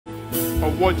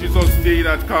of what Jesus did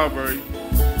at Calvary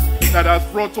that has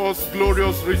brought us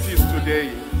glorious riches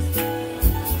today.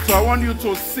 So I want you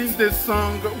to sing this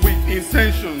song with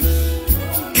intentions.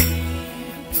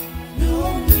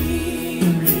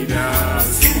 Without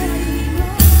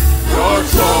your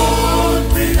throne,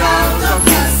 without the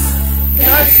cross,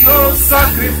 there's no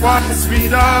sacrifice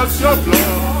without your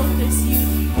blood.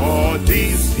 All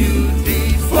this you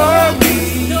did for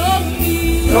me,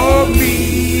 no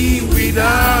me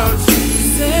without you.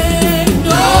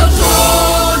 No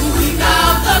throne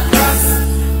without the cross,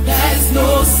 there's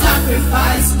no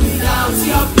sacrifice without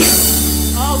your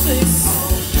blood. All this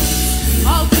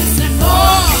and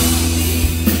more.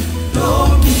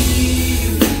 No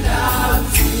me without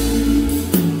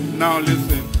you. Now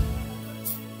listen.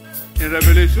 In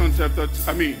Ephesians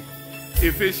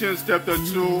chapter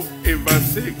 2 in verse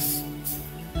 6,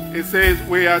 it says,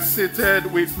 we are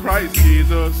seated with Christ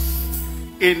Jesus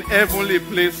in heavenly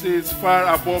places far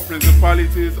above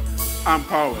principalities and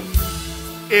powers.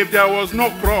 If there was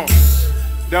no cross,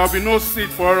 there would be no seat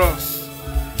for us.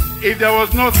 If there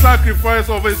was no sacrifice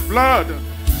of his blood,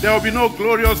 there will be no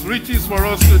glorious riches for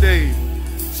us today.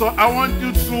 So I want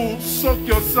you to soak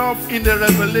yourself in the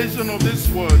revelation of these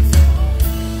words.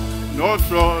 No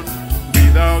throne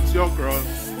without your cross.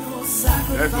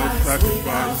 There's no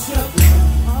sacrifice.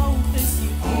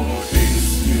 All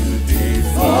this you did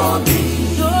for me.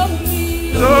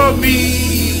 No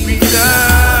me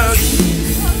without you.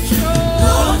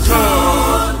 No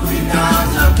throne without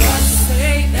the cross.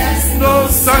 There's no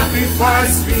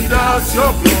sacrifice without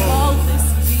your blood.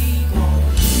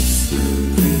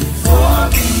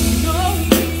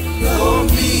 No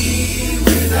me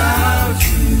without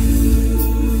you.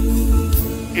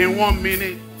 In 1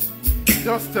 minute,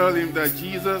 just tell him that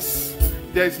Jesus,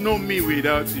 there's no me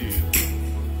without you.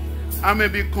 I may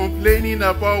be complaining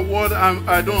about what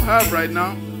I don't have right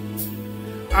now.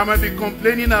 I may be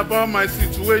complaining about my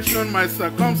situation, my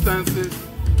circumstances.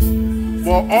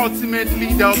 But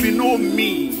ultimately, there will be no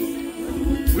me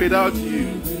without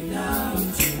you.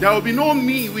 There will be no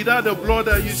me without the blood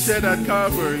that you shed at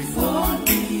Calvary.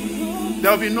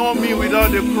 There will be no me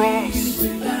without the cross.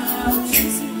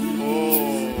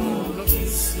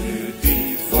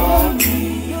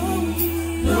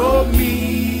 No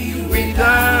me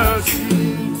without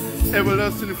you.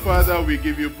 Everlasting Father, we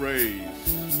give you praise.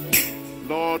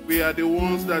 Lord, we are the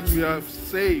ones that you have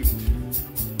saved.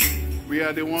 We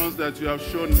are the ones that you have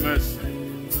shown mercy.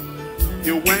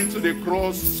 You went to the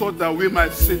cross so that we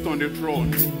might sit on the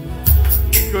throne.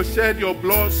 You shed your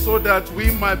blood so that we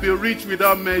might be rich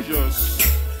without measures.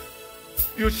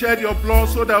 You shed your blood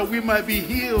so that we might be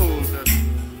healed.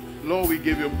 Lord, we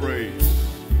give you praise.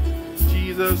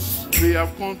 Jesus, we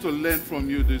have come to learn from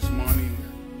you this morning.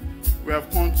 We have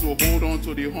come to hold on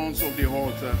to the horns of the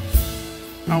altar.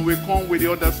 And we come with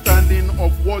the understanding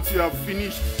of what you have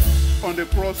finished on the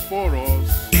cross for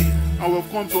us. And we've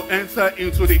come to enter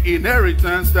into the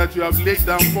inheritance that you have laid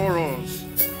down for us.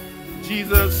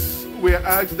 Jesus, we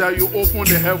ask that you open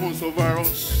the heavens over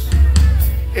us.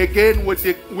 Again, we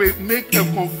make a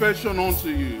confession unto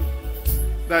you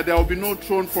that there will be no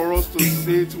throne for us to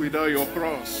sit without your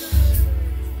cross.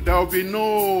 There will be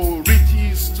no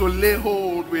riches to lay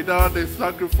hold without the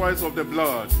sacrifice of the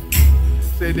blood.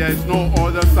 Say there is no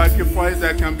other sacrifice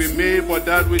that can be made but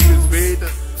that which is made,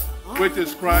 which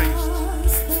is Christ.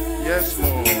 Yes,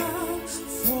 Lord.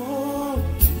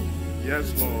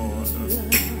 Yes, Lord.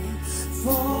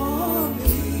 For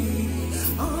me,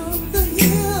 on the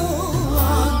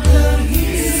hill,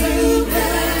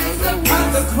 there's a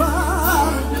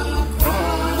cross,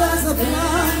 there's a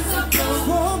blood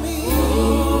for me.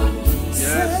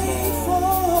 Yes,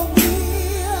 Lord.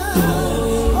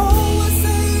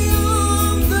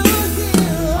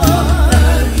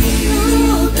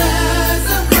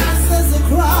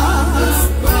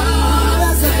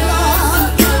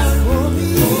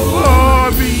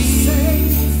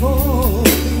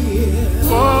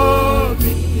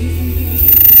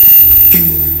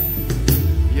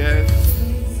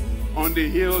 On the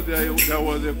hill there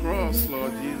was a cross,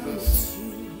 Lord Jesus.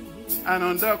 And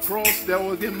on that cross there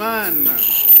was a man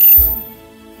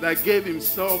that gave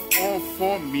himself all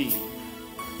for me.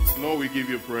 Lord, we give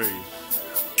you praise.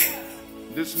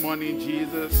 This morning,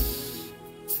 Jesus,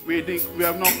 we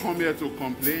have not come here to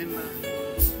complain.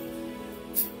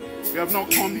 We have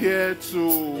not come here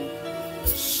to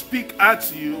speak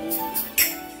at you,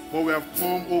 but we have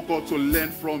come, oh God, to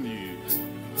learn from you.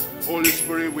 Holy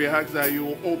Spirit, we ask that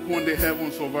you open the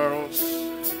heavens over us.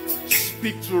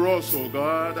 Speak to us, oh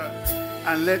God,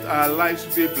 and let our lives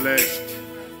be blessed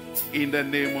in the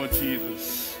name of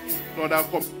Jesus. Lord, I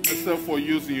commit myself for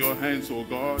use in your hands, oh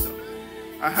God.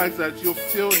 I ask that you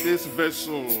fill this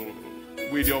vessel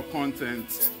with your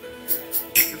content.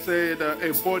 He said,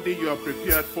 a body you have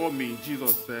prepared for me,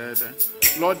 Jesus said.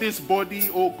 Lord, this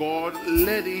body, oh God,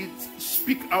 let it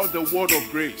speak out the word of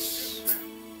grace.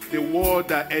 The word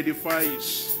that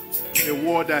edifies. The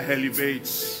word that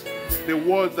elevates. The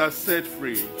word that set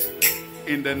free.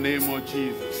 In the name of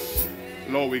Jesus.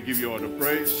 Lord, we give you all the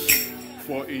praise.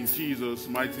 For in Jesus'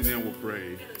 mighty name we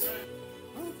pray.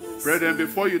 Brethren,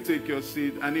 before you take your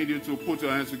seat, I need you to put your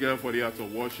hands together for the act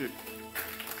of worship.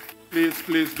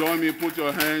 Please join me. Put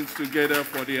your hands together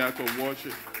for the act of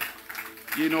worship.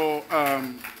 You know,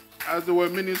 as they were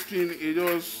ministering, it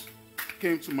just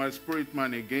came to my spirit,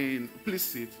 man, again. Please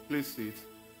sit.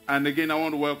 And again, I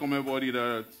want to welcome everybody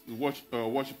that's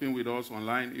worshiping with us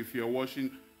online. If you're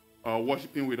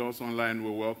worshiping with us online,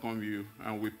 we welcome you.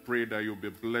 And we pray that you'll be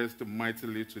blessed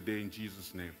mightily today in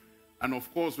Jesus' name. And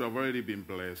of course, we have already been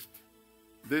blessed.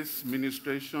 This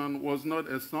ministration was not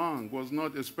a song, was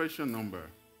not a special number.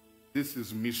 This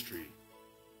is mystery.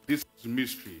 This is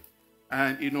mystery.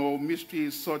 And, you know, mystery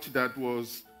is such that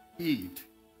was hid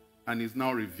and is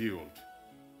now revealed.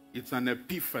 It's an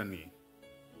epiphany.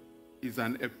 It's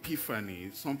an epiphany.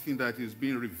 It's something that is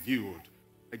being revealed.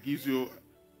 It gives you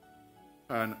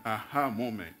an aha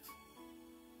moment.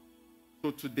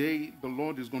 So today, the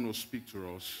Lord is going to speak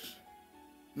to us.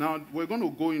 Now, we're going to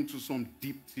go into some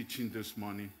deep teaching this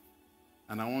morning,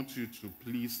 and I want you to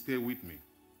please stay with me.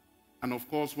 And of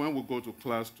course, when we go to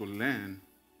class to learn,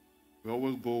 we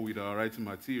always go with our writing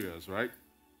materials, right?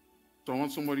 So I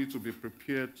want somebody to be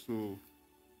prepared to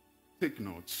take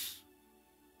notes,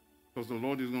 because the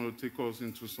Lord is going to take us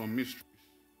into some mysteries,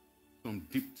 some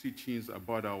deep teachings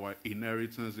about our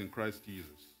inheritance in Christ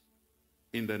Jesus,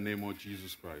 in the name of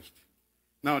Jesus Christ.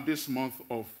 Now, this month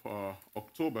of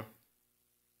October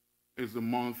is the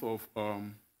month of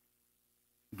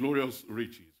glorious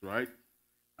riches, right?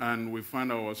 And we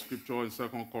find our scripture in 2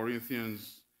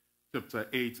 Corinthians chapter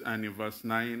 8 and in verse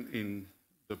 9 in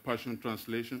the Passion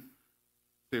Translation.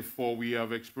 Say, for we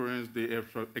have experienced the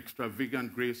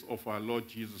extravagant grace of our Lord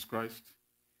Jesus Christ,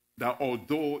 that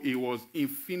although he was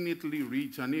infinitely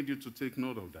rich, I need you to take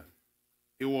note of that.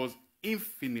 It was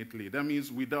infinitely, that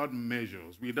means without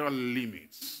measures, without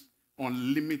limits,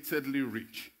 unlimitedly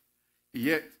rich.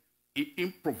 Yet, he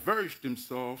impoverished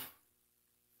himself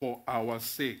for our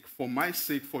sake, for my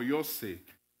sake, for your sake,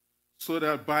 so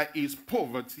that by his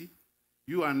poverty,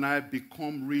 you and I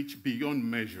become rich beyond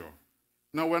measure.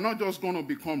 Now, we're not just going to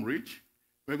become rich,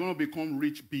 we're going to become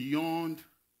rich beyond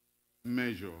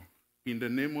measure in the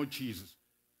name of Jesus.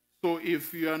 So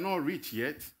if you are not rich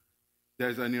yet,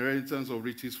 there's an inheritance of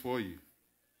riches for you.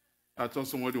 I thought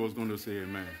somebody was going to say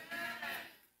amen.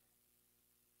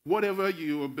 Whatever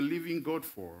you are believing God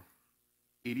for,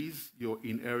 it is your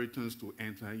inheritance to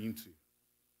enter into.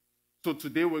 So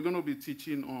today we're going to be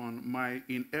teaching on my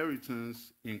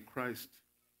inheritance in Christ.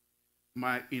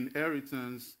 My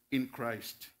inheritance in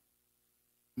Christ.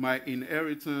 My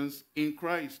inheritance in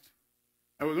Christ.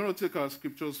 And we're going to take our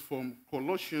scriptures from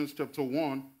Colossians chapter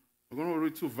 1. We're going to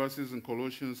read 2 verses in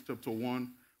Colossians chapter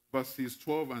 1, verses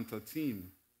 12 and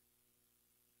 13.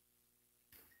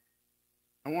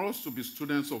 I want us to be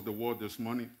students of the word this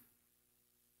morning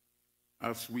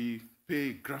as we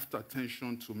pay graft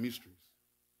attention to mysteries.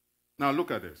 Now look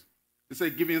at this. It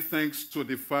says, giving thanks to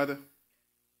the Father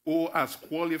who has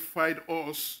qualified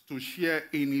us to share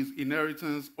in his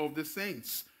inheritance of the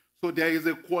saints. So there is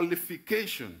a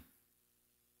qualification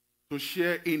to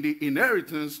share in the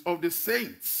inheritance of the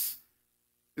saints.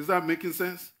 Is that making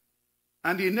sense?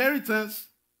 And the inheritance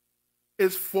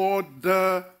is for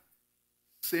the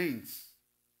saints,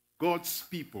 God's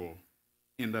people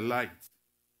in the light.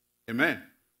 Amen.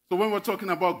 So when we're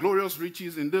talking about glorious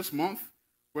riches in this month,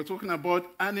 we're talking about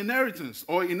an inheritance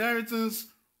or inheritance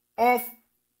of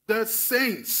the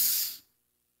saints.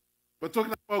 We're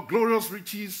talking about glorious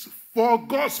riches for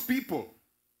God's people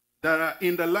that are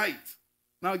in the light.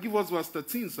 Now give us verse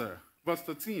 13, sir. Verse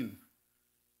 13.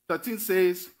 13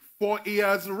 says, for he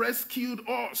has rescued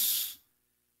us.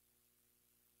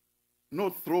 No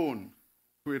throne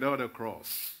without a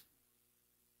cross.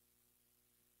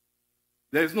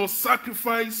 There is no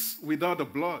sacrifice without the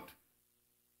blood.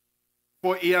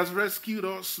 For he has rescued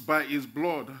us by his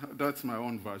blood. That's my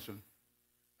own version.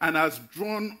 And has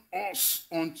drawn us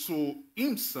unto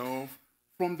himself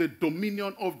from the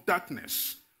dominion of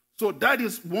darkness. So that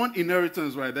is one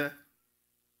inheritance right there.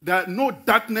 That no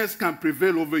darkness can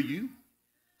prevail over you.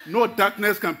 No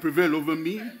darkness can prevail over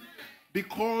me.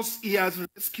 Because he has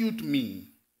rescued me.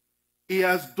 He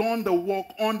has done the work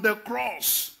on the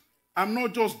cross. I'm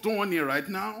not just doing it right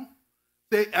now.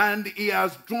 And he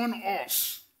has drawn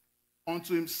us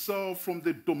unto himself from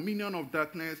the dominion of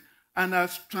darkness and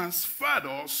has transferred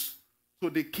us to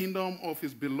the kingdom of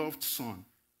his beloved Son.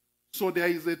 So there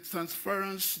is a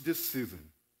transference this season.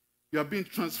 You are being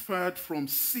transferred from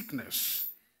sickness,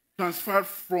 transferred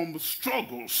from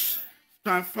struggles,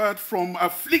 transferred from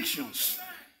afflictions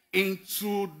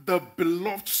into the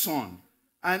beloved Son.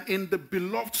 And in the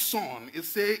beloved Son, it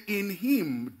says, in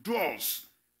him dwells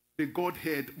the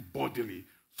Godhead bodily.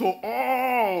 So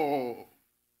all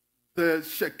the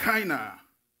Shekinah,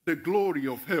 the glory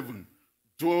of heaven,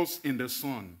 dwells in the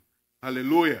Son.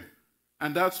 Hallelujah.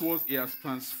 And that's what he has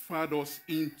transferred us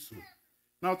into.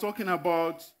 Now talking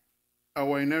about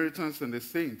our inheritance in the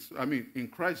saints, in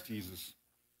Christ Jesus.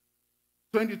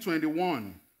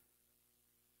 2021,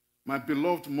 my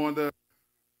beloved mother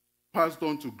passed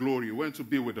on to glory, went to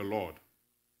be with the Lord.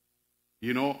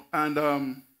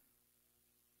 And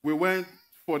we went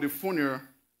for the funeral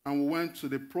and we went to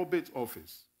the probate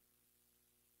office.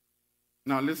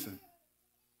 Now listen,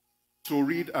 to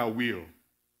read our will.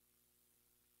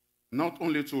 Not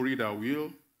only to read our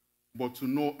will, but to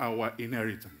know our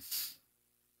inheritance.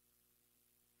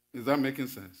 Is that making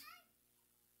sense?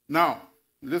 Now,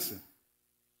 listen.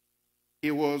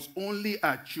 It was only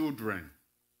our children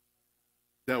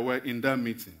that were in that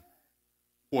meeting.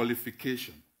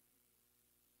 Qualification.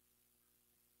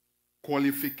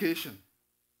 Qualification.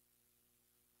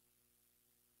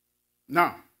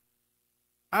 Now,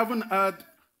 having had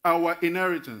our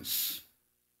inheritance,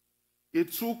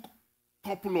 it took a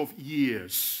couple of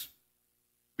years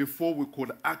before we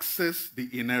could access the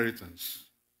inheritance.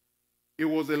 It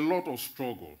was a lot of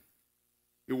struggle.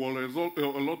 It was a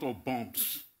lot of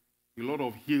bumps, a lot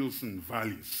of hills and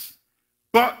valleys.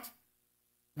 But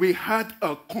we had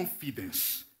a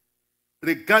confidence.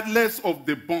 Regardless of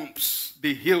the bumps,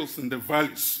 the hills and the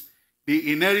valleys,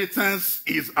 the inheritance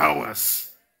is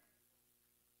ours.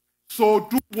 So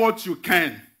do what you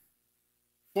can.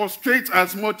 Frustrate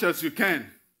as much as you can.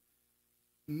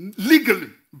 Legally,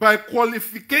 by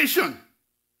qualification,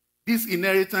 this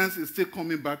inheritance is still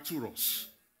coming back to us.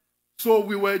 So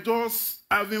we were just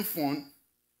having fun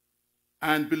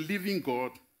and believing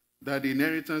God that the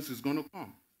inheritance is going to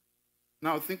come.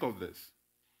 Now think of this.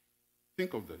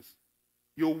 Think of this.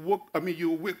 You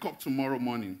wake up tomorrow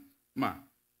morning,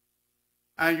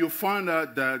 and you find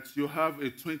out that you have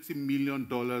a $20 million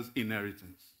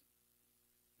inheritance,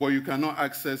 but you cannot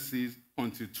access it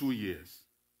until 2 years.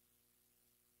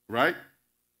 Right?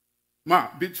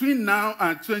 Between now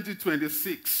and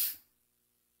 2026,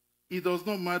 it does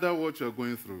not matter what you're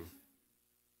going through.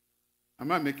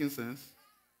 Am I making sense?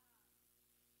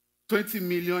 20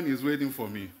 million is waiting for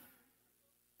me.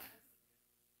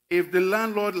 If the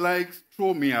landlord likes,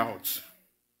 throw me out.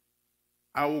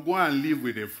 I will go and live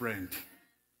with a friend.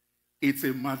 It's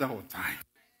a matter of time.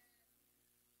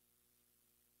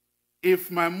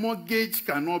 If my mortgage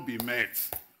cannot be met,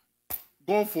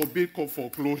 God forbid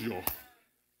foreclosure,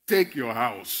 take your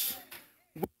house.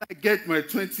 When I get my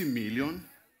 20 million,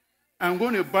 I'm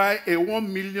going to buy a $1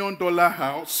 million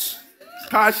house,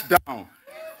 cash down.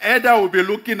 Either will be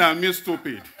looking at me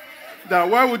stupid. That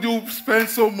why would you spend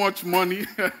so much money?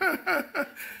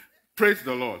 Praise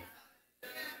the Lord.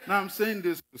 Now I'm saying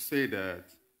this to say that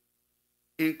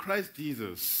in Christ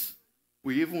Jesus,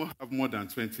 we even have more than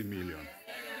 20 million.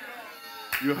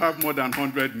 You have more than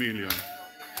 100 million.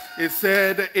 It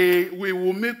said, we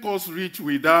will make us rich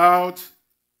without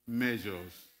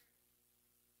measures.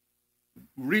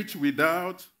 Rich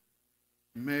without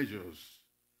measures.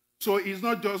 So it's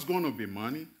not just going to be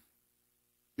money.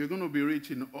 You're going to be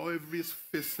rich in every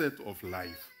facet of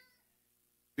life.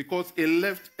 Because he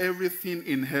left everything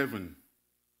in heaven.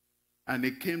 And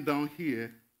he came down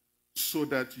here so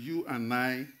that you and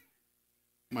I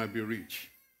might be rich.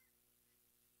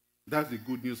 That's the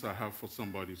good news I have for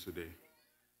somebody today.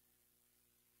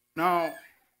 Now,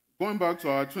 going back to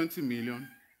our 20 million,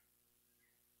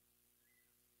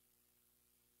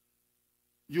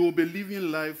 you will be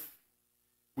living life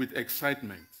with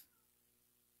excitement.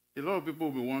 A lot of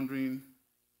people will be wondering,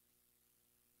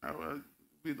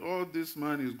 with all this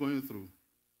man is going through.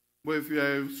 But if you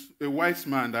are a wise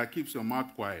man that keeps your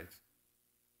mouth quiet,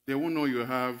 they won't know you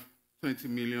have 20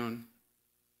 million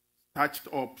patched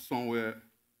up somewhere,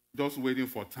 just waiting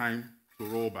for time to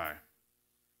roll by.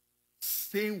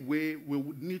 Same way, we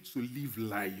would need to live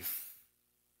life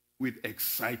with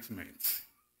excitement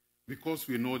because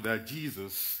we know that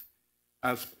Jesus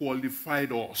has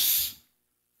qualified us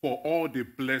for all the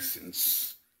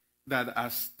blessings that are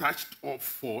stashed up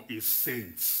for his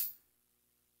saints.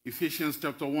 Ephesians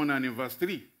chapter 1 and in verse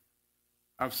 3.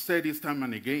 I've said this time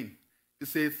and again. It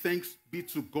says, thanks be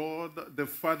to God, the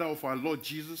Father of our Lord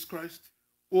Jesus Christ,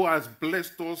 who has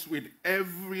blessed us with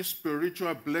every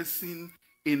spiritual blessing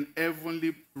in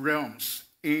heavenly realms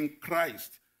in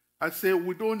Christ. I say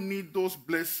we don't need those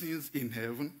blessings in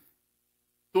heaven.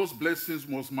 Those blessings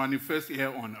must manifest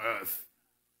here on earth.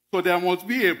 So there must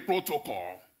be a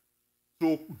protocol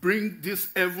to bring these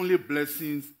heavenly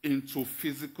blessings into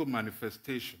physical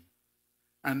manifestation.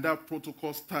 And that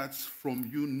protocol starts from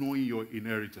you knowing your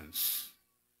inheritance,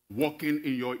 walking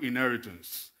in your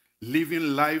inheritance,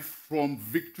 living life from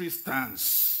victory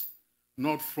stance,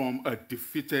 not from a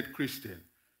defeated Christian.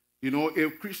 You know, a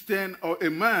Christian or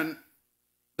a man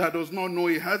that does not know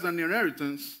he has an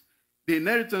inheritance, the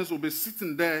inheritance will be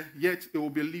sitting there, yet it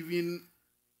will be living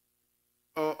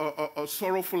a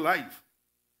sorrowful life.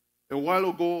 A while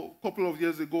ago, a couple of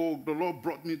years ago, the Lord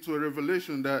brought me to a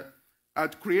revelation that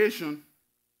at creation,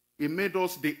 He made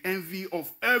us the envy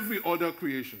of every other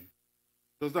creation.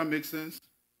 Does that make sense?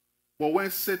 But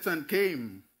when Satan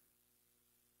came,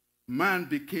 man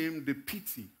became the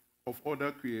pity of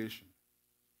other creation.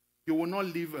 You will not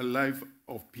live a life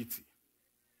of pity.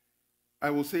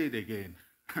 I will say it again.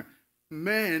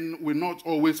 Men will not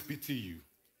always pity you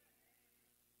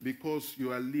because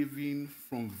you are living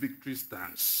from victory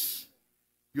stance.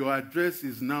 Your address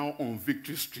is now on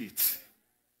Victory Street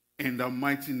in the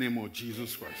mighty name of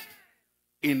Jesus Christ.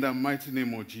 In the mighty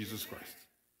name of Jesus Christ.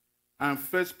 And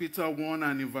 1 Peter 1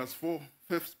 and in verse 4,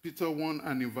 1 Peter 1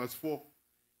 and in verse 4,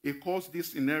 it calls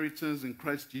this inheritance in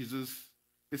Christ Jesus.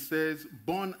 It says,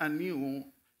 born anew.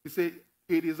 It says,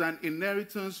 it is an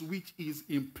inheritance which is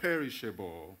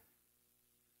imperishable.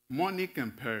 Money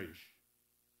can perish.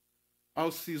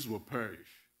 Houses will perish.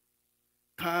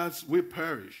 Cars will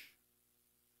perish.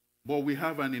 But we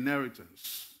have an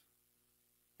inheritance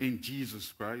in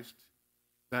Jesus Christ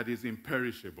that is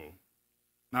imperishable.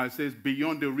 Now it says,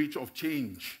 beyond the reach of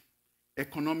change.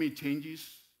 Economy changes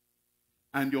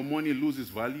and your money loses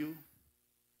value.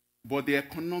 But the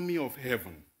economy of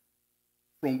heaven,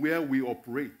 from where we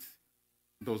operate,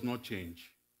 does not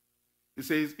change. It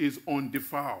says, is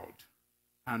undefiled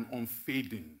and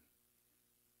unfading.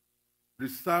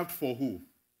 Reserved for who?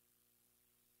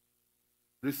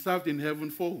 Reserved in heaven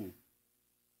for who?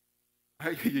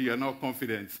 You are not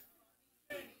confident.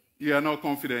 You are not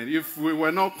confident. If we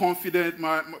were not confident,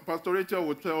 my Pastor Rachel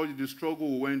would tell you the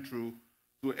struggle we went through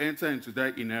to enter into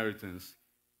that inheritance.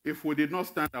 If we did not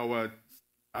stand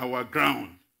our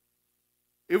ground,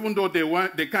 even though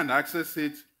they can't access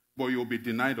it, but you'll be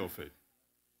denied of it.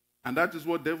 And that is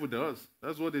what the devil does.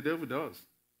 That's what the devil does.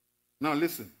 Now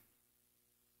listen.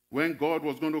 When God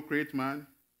was going to create man,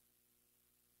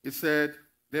 He said,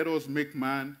 let us make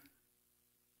man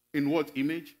in what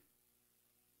image?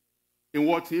 In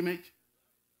what image?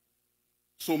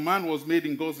 So man was made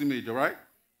in God's image, all right?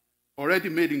 Already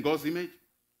made in God's image.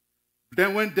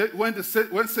 Then when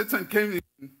Satan came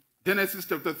in Genesis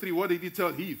chapter 3, what did he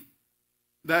tell Eve?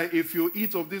 That if you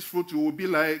eat of this fruit, you will be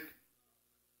like,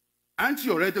 aren't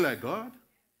you already like God?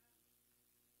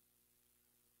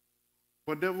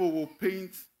 But the devil will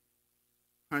paint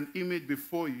an image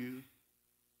before you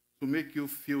to make you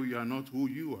feel you are not who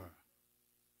you are.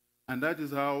 And that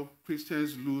is how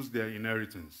Christians lose their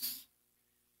inheritance.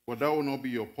 But that will not be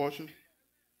your portion.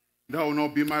 That will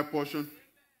not be my portion.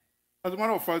 As a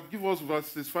matter of fact, give us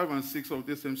verses 5 and 6 of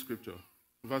this same scripture.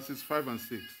 Verses 5 and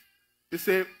 6. It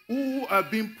says, who are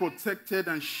being protected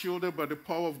and shielded by the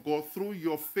power of God through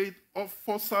your faith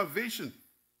for salvation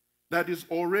that is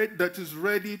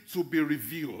ready to be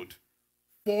revealed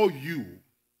for you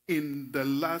in the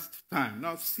last time.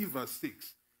 Now see verse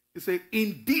 6. It says,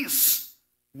 in this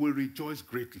we rejoice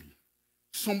greatly.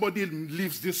 Somebody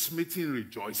leaves this meeting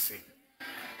rejoicing.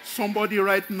 Somebody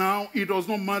right now, it does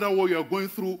not matter what you are going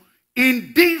through.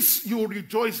 In this you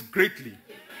rejoice greatly.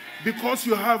 Because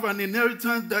you have an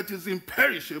inheritance that is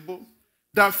imperishable,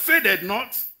 that faded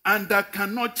not, and that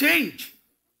cannot change.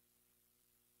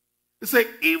 It says,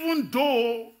 even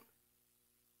though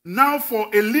now for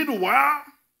a little while,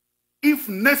 if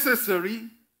necessary,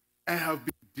 I have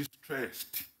been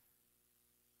distressed.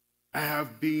 I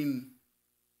have been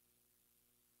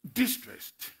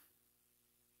distressed.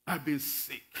 I've been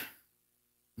sick.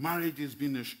 Marriage has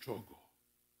been a struggle.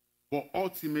 But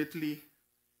ultimately,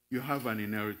 you have an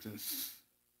inheritance.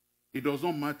 It does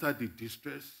not matter the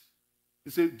distress.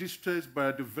 It's a distress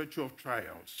by the virtue of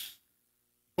trials.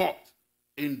 But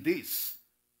in this,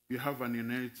 you have an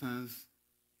inheritance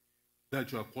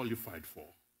that you are qualified for.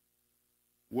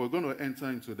 We're going to enter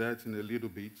into that in a little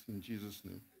bit, in Jesus'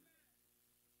 name.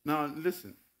 Now,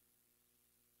 listen.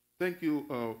 Thank you,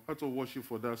 Heart of Worship,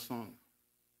 for that song.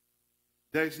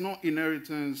 There is no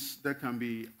inheritance that can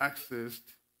be accessed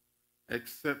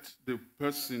except the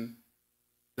person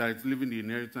that is leaving the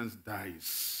inheritance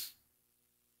dies.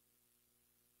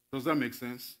 Does that make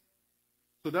sense?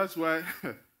 So that's why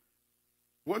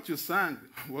what you sang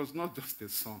was not just a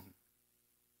song.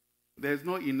 There's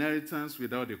no inheritance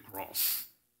without a cross.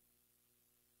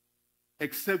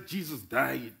 Except Jesus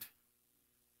died,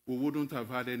 we wouldn't have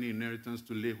had any inheritance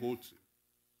to lay hold to.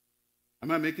 Am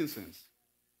I making sense?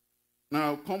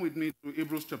 Now, come with me to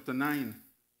Hebrews chapter 9,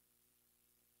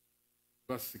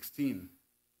 verse 16.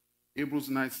 Hebrews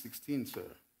 9:16,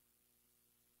 sir.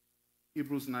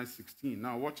 Hebrews 9:16.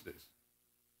 Now, watch this.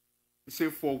 It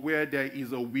says, for where there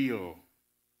is a will.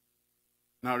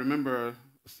 Now, remember,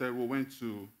 I said we went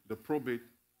to the probate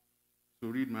to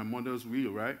read my mother's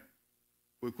will, right?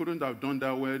 We couldn't have done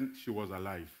that when she was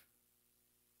alive,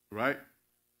 right?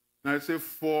 Now, it says,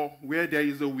 for where there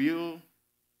is a will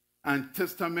and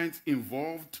testament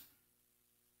involved,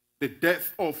 the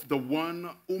death of the one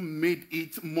who made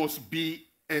it must be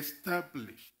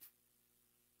established.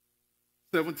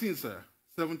 17, sir.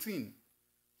 17.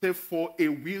 Therefore, a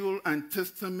will and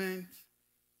testament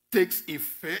takes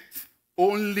effect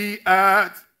only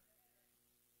at...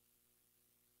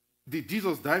 Did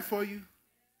Jesus die for you?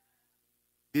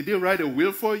 Did he write a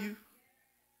will for you?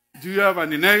 Do you have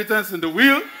an inheritance in the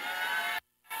will?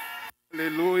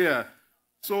 Hallelujah.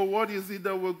 So what is it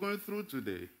that we're going through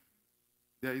today?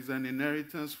 There is an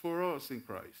inheritance for us in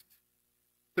Christ.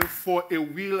 Therefore, a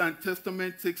will and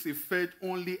testament takes effect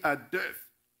only at death,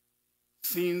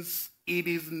 since it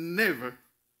is never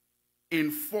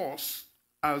in force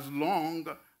as long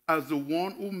as the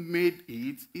one who made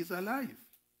it is alive.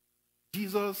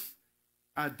 Jesus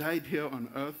had died here on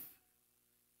earth.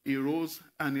 He rose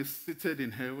and is seated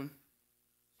in heaven.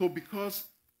 So because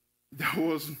there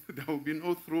will be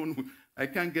no throne, I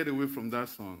can't get away from that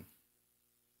song.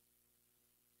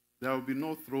 There will be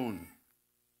no throne.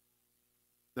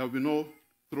 There will be no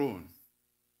throne.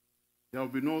 There will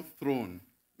be no throne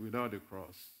without the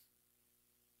cross.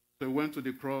 So he went to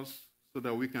the cross so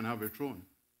that we can have a throne.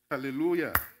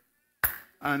 Hallelujah.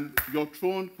 And your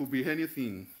throne could be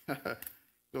anything.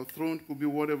 Your throne could be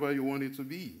whatever you want it to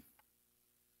be.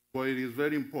 But it is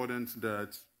very important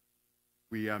that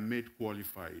we are made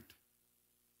qualified.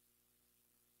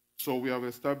 So we have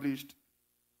established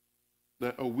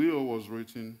that a will was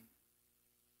written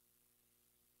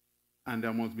and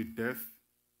there must be death.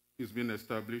 It's been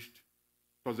established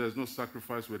because there's no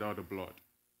sacrifice without the blood.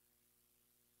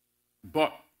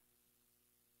 But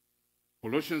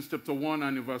Colossians chapter 1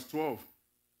 and verse 12.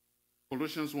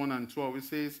 Colossians 1 and 12, it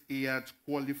says, he had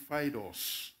qualified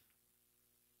us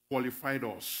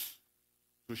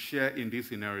to share in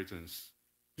this inheritance.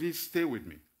 Please stay with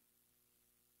me.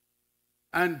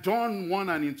 And John 1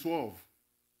 and in 12.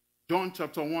 John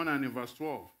chapter 1 and in verse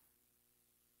 12.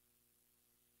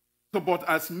 So, but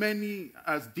as many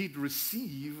as did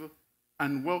receive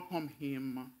and welcome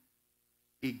him,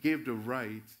 he gave the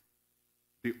right,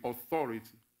 the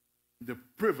authority, the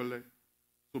privilege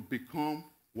to become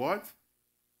what?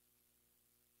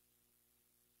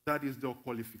 That is the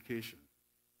qualification.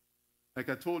 Like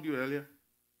I told you earlier,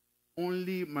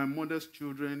 only my mother's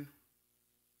children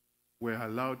were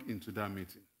allowed into that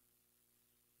meeting.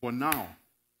 But now,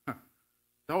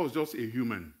 that was just a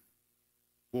human.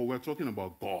 But we're talking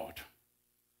about God.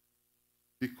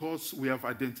 Because we have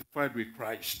identified with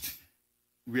Christ,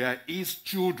 we are his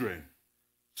children.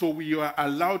 So we are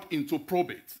allowed into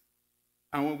probate.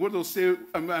 And we're going to say,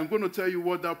 I'm going to tell you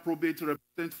what that probate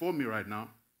represents for me right now,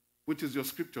 which is your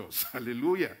scriptures.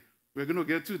 Hallelujah. We're going to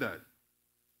get to that.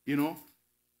 You know?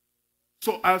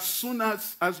 So as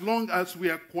long as we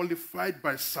are qualified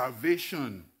by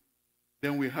salvation,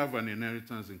 then we have an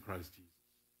inheritance in Christ Jesus.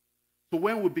 So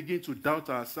when we begin to doubt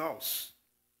ourselves,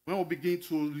 when we begin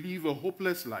to live a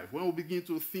hopeless life, when we begin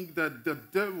to think that the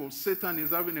devil, Satan,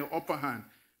 is having an upper hand,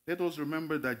 let us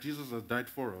remember that Jesus has died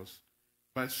for us.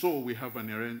 By so we have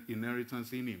an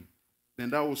inheritance in him. Then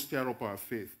that will stir up our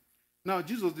faith. Now,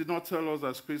 Jesus did not tell us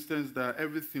as Christians that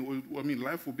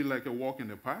life will be like a walk in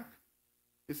the park.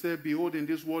 He said, behold, in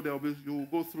this world you will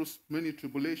go through many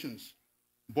tribulations,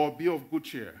 but be of good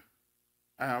cheer.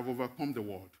 I have overcome the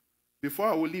world. Before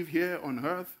I will live here on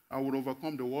earth, I will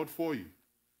overcome the world for you.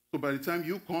 So by the time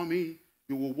you come in,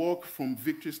 you will walk from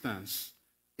victory stance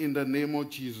in the name of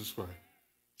Jesus Christ.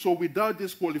 So without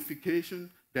this qualification,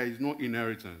 there is no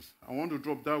inheritance. I want to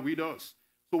drop that with us.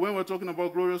 So when we're talking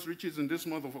about glorious riches in this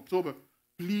month of October,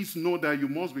 please know that you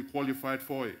must be qualified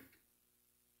for it.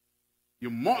 You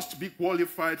must be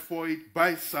qualified for it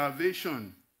by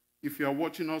salvation. If you are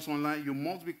watching us online, you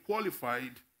must be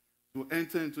qualified to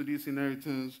enter into this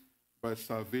inheritance by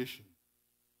salvation.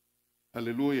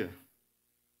 Hallelujah.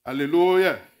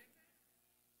 Hallelujah.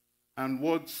 And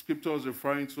what scripture is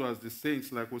referring to as the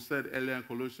saints, like we said earlier in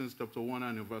Colossians chapter 1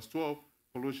 and in verse 12,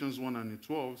 Colossians 1 and in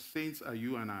 12, saints are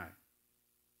you and I.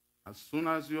 As soon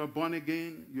as you are born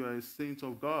again, you are a saint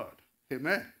of God.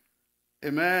 Amen.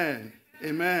 Amen.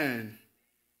 Amen.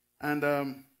 And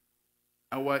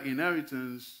our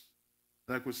inheritance,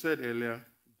 like we said earlier,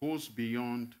 goes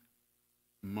beyond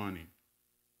money.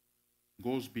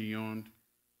 Goes beyond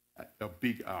a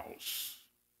big house.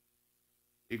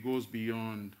 It goes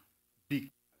beyond big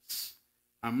cars.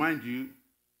 And mind you,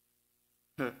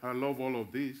 I love all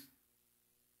of this.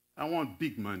 I want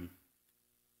big money.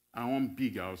 I want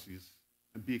big houses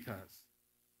and big cars.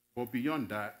 But beyond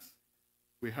that,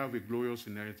 we have a glorious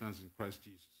inheritance in Christ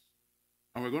Jesus.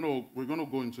 And we're going to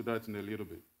go into that in a little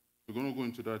bit. We're going to go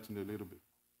into that in a little bit.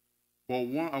 But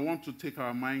I want to take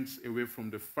our minds away from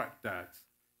the fact that,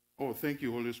 oh, thank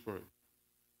you, Holy Spirit.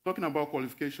 Talking about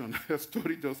qualification, a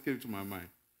story just came to my mind.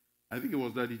 I think it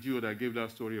was Adejumo that gave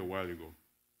that story a while ago.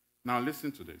 Now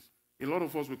listen to this. A lot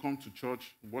of us will come to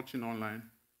church, watching online,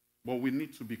 but we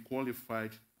need to be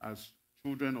qualified as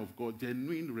children of God,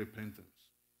 genuine repentance.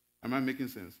 Am I making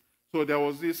sense? So there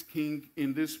was this king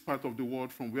in this part of the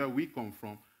world from where we come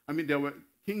from. I mean, there were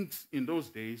kings in those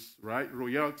days, right?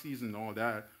 Royalties and all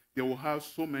that. They will have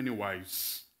so many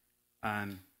wives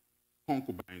and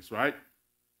concubines, right?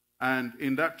 And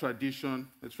in that tradition,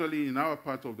 especially in our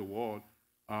part of the world,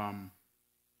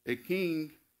 a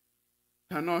king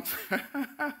cannot,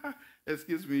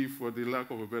 excuse me for the lack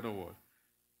of a better word,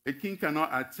 a king cannot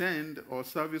attend or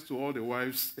service to all the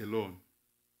wives alone.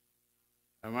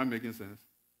 Am I making sense?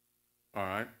 All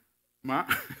right.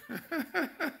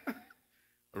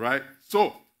 All right.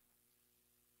 So,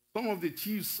 some of the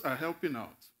chiefs are helping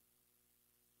out.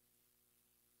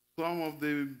 Some of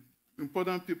the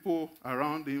important people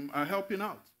around him are helping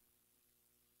out.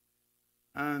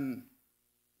 And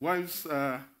wives,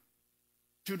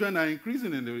 children are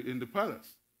increasing in the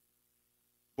palace.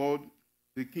 But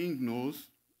the king knows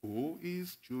who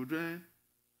his children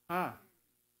are.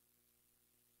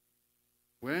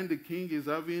 When the king is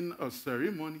having a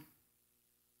ceremony,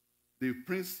 the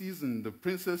princes and the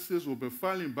princesses will be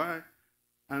filing by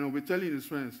and will be telling his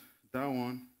friends, that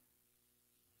one,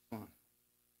 son.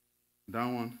 That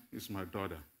one is my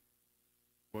daughter.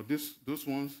 But those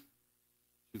ones,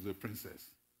 she's a princess.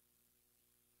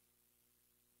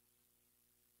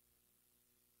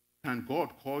 Can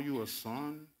God call you a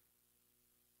son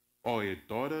or a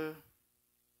daughter?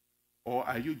 Or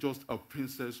are you just a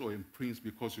princess or a prince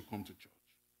because you come to church?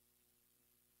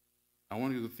 I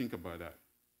want you to think about that.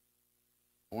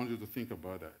 I want you to think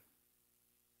about that.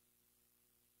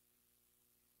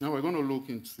 Now we're going to look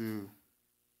into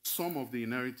some of the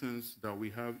inheritance that we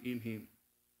have in him.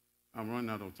 I'm running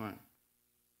out of time.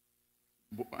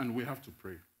 And we have to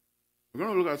pray. We're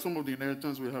going to look at some of the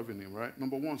inheritance we have in him, right?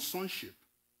 Number one, sonship.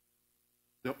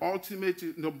 The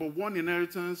ultimate, number one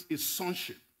inheritance is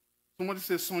sonship. Somebody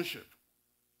say sonship.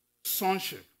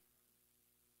 Sonship.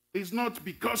 It's not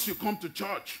because you come to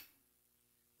church.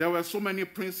 There were so many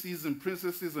princes and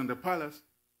princesses in the palace,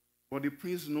 but the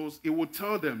prince knows, he will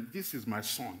tell them, this is my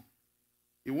son.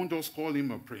 He won't just call him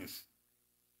a prince.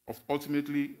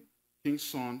 Ultimately, king's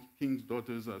son, king's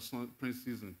daughters are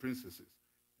princes and princesses.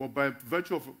 But by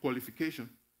virtue of qualification,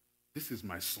 this is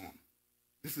my son.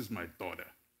 This is my daughter.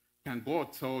 Can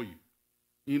God tell you?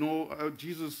 You know,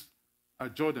 Jesus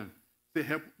at Jordan, the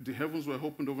heavens were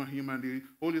opened over him, and the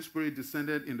Holy Spirit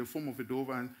descended in the form of a dove,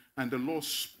 and the Lord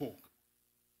spoke.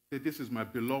 Said, this is my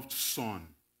beloved son,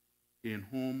 in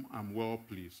whom I'm well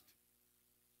pleased.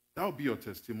 That will be your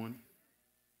testimony.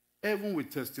 Heaven will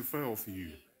testify of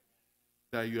you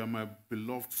that you are my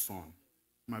beloved son,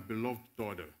 my beloved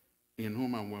daughter, in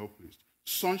whom I'm well pleased.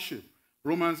 Sonship.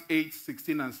 Romans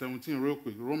 8:16 and 17, real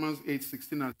quick. Romans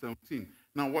 8:16 and 17.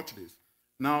 Now watch this.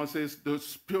 Now it says, the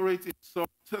Spirit itself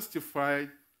testified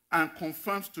and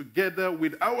confirms together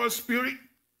with our spirit,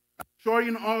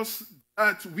 assuring us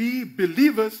that we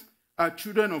believers are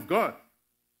children of God.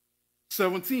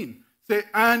 17. Say,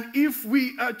 and if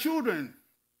we are children,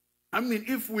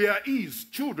 if we are his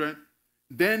children,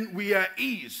 then we are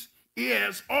his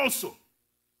heirs also.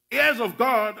 Heirs of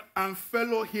God and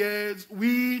fellow heirs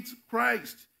with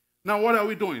Christ. Now what are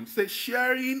we doing? Say,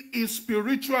 sharing his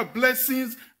spiritual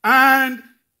blessings and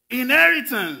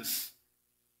inheritance.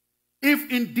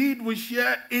 If indeed we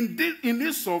share in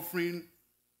his suffering,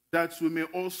 that we may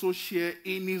also share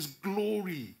in his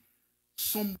glory.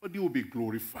 Somebody will be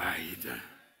glorified.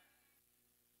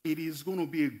 It is going to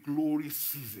be a glory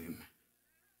season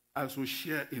as we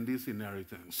share in this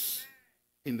inheritance.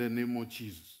 In the name of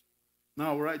Jesus.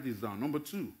 Now write this down. Number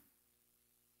two,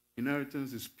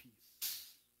 inheritance is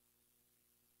peace.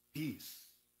 Peace.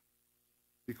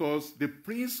 Because the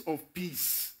Prince of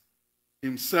Peace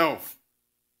himself,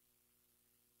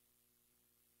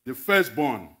 the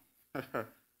firstborn,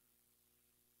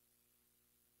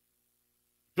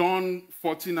 John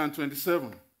 14 and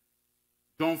 27.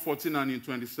 John 14 and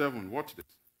 27. Watch this.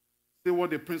 See what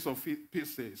the Prince of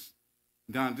Peace says.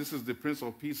 Now, this is the Prince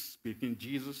of Peace speaking,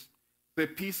 Jesus. Say,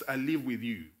 peace I leave with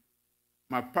you.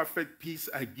 My perfect peace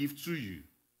I give to you.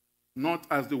 Not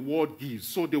as the world gives.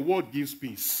 So the world gives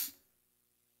peace.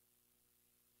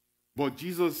 But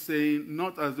Jesus saying,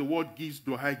 not as the world gives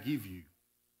do I give you.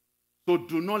 So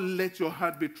do not let your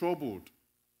heart be troubled.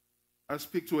 I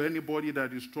speak to anybody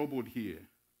that is troubled here.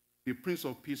 The Prince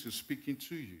of Peace is speaking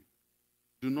to you.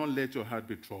 Do not let your heart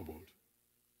be troubled.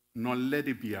 Nor let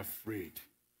it be afraid.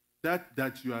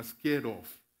 That you are scared of,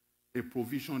 a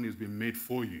provision is being made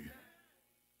for you.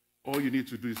 All you need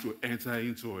to do is to enter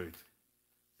into it.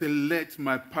 Say, let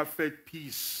my perfect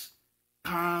peace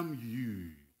calm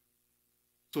you.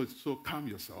 So calm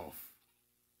yourself.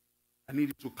 I need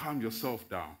you to calm yourself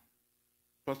down.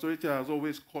 Pastor Rachel has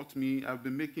always caught me. I've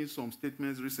been making some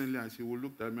statements recently, and she will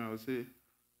look at me and will say,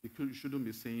 you shouldn't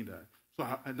be saying that. So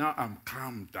now I'm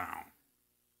calmed down.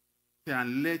 Say,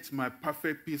 and let my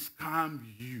perfect peace calm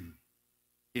you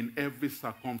in every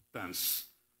circumstance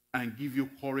and give you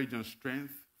courage and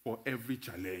strength for every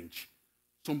challenge.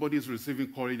 Somebody is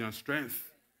receiving courage and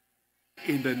strength.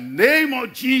 In the name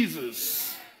of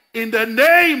Jesus. In the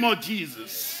name of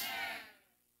Jesus.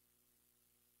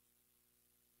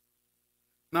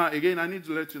 Now, again, I need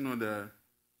to let you know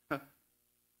that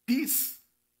peace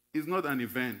is not an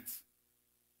event,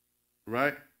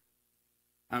 right?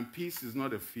 And peace is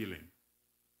not a feeling.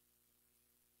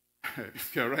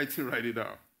 If you're writing, write it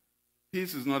out.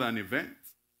 Peace is not an event.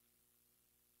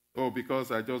 Oh,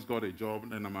 because I just got a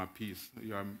job and I'm at peace.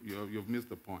 You've missed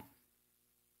the point.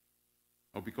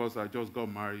 Or because I just got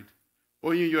married.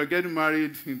 Oh, you're getting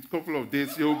married in a couple of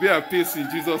days. You'll be at peace in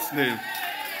Jesus' name.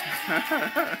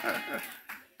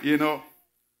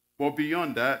 But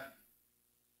beyond that,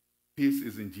 peace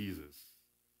is in Jesus.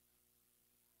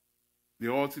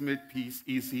 The ultimate peace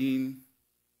is in.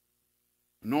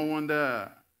 No wonder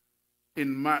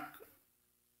in Mark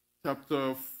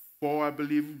chapter 4, I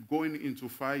believe, going into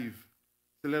 5,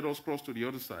 so let us cross to the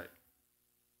other side.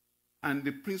 And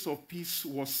the Prince of Peace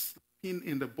was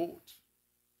in the boat.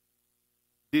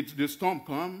 Did the storm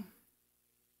come?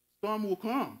 Storm will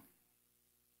come.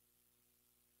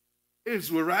 It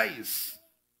will rise.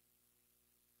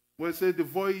 Where it says the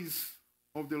voice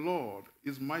of the Lord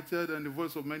is mightier than the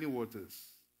voice of many waters.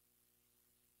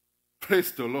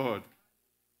 Praise the Lord.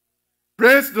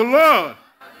 Praise the Lord.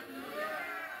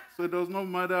 So it does not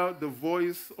matter the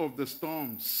voice of the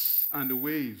storms and the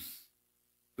waves.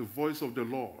 The voice of the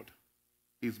Lord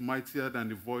is mightier than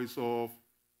the voice of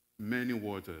many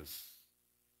waters.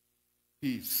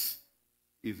 Peace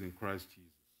is in Christ Jesus.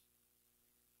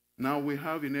 Now we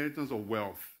have inheritance of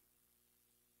wealth.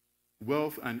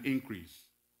 Wealth and increase.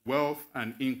 Wealth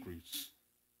and increase.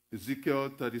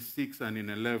 Ezekiel 36 and in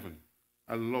 11.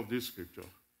 I love this scripture.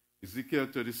 Ezekiel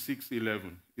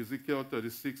 36:11. Ezekiel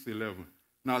 36:11.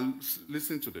 Now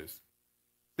listen to this.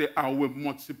 Say, I will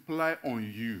multiply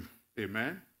on you.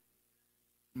 Amen.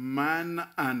 Man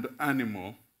and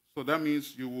animal. So that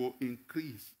means you will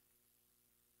increase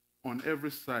on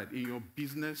every side. In your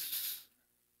business,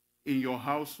 in your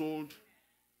household.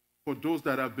 For those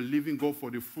that are believing God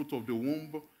for the fruit of the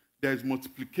womb, there is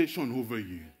multiplication over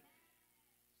you.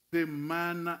 Say,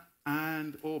 man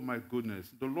and, oh my goodness,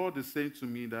 the Lord is saying to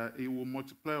me that he will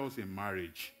multiply us in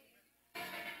marriage.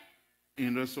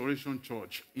 In Restoration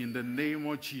Church, in the name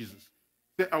of Jesus.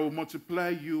 Say, I will multiply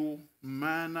you,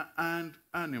 man and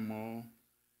animal.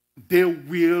 They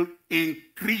will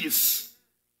increase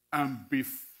and be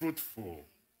fruitful.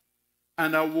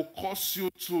 And I will cause you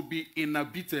to be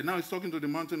inhabited. Now he's talking to the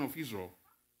mountain of Israel.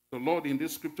 The Lord in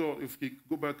this scripture, if you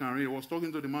go back and read, was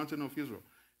talking to the mountain of Israel.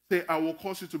 Say, I will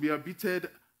cause you to be habited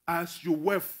as you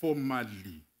were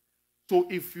formerly. So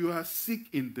if you are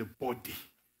sick in the body,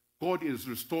 God is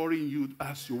restoring you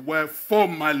as you were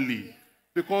formerly.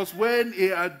 Because when he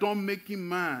had done making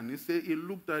man, he said, he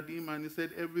looked at him and he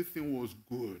said everything was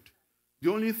good.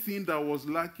 The only thing that was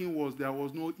lacking was there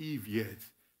was no Eve yet.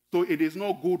 So it is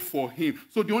not good for him.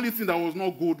 So the only thing that was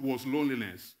not good was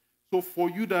loneliness. So for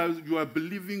you that you are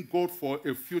believing God for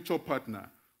a future partner,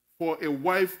 for a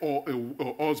wife or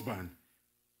a husband,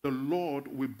 the Lord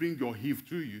will bring your Eve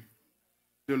to you.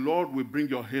 The Lord will bring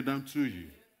your Adam to you.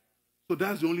 So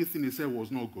that's the only thing he said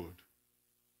was not good.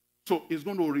 So it's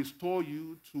going to restore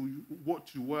you to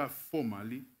what you were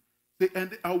formerly.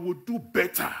 And I will do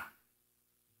better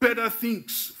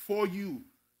things for you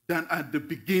than at the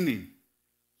beginning.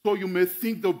 So you may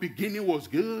think the beginning was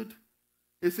good.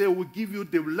 He said, we'll give you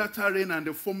the latter rain and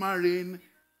the former rain.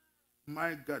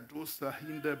 My God,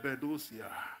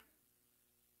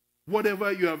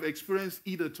 whatever you have experienced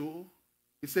hitherto,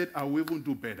 he said, I will even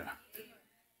do better.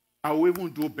 I will even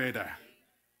do better.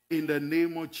 In the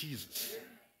name of Jesus.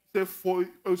 He said,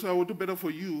 so I will do better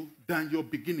for you than your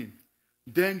beginning.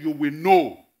 Then you will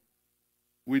know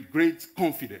with great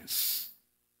confidence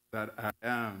that I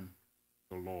am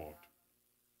the Lord.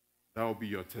 That will be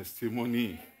your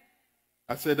testimony.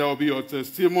 I said that will be your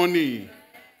testimony.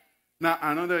 Now,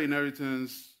 another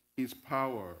inheritance is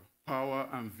power. Power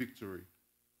and victory.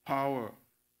 Power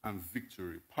and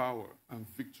victory. Power and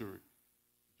victory.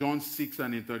 John 6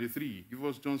 and in 33. Give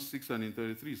us John 6 and in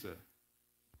 33, sir.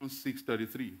 John 6,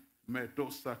 33.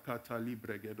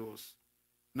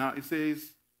 Now, it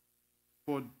says,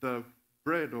 for the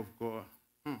bread of God.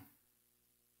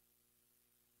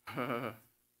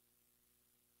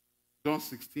 John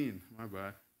 16, my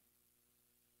bad.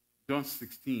 John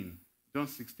 16,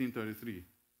 33.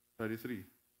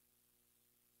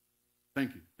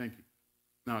 Thank you.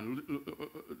 Now,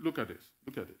 look at this.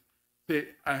 Say,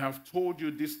 I have told you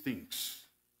these things,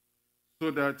 so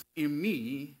that in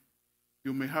me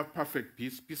you may have perfect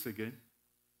peace again.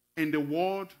 In the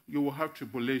world you will have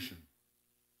tribulation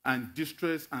and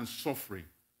distress and suffering,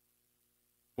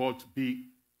 but be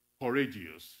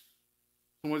courageous.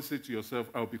 Somebody say to yourself,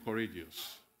 I'll be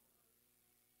courageous.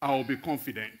 I'll be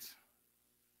confident.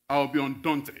 I'll be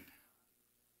undaunted.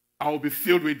 I'll be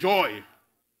filled with joy.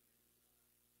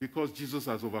 Because Jesus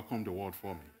has overcome the world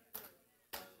for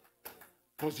me.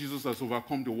 Because Jesus has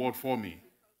overcome the world for me.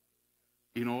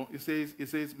 You know, it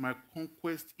says, my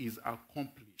conquest is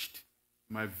accomplished.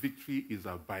 My victory is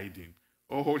abiding.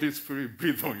 Oh, Holy Spirit,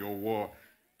 breathe on your word.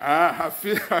 I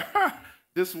feel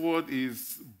this word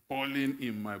is boiling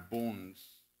in my bones.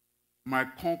 My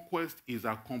conquest is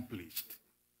accomplished.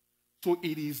 So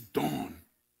it is done.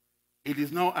 It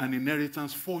is now an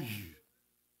inheritance for you.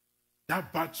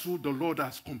 That battle, the Lord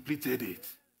has completed it.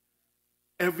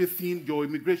 Everything, your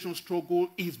immigration struggle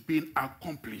is being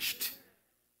accomplished.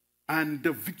 And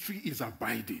the victory is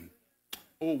abiding.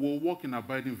 Oh, we'll walk in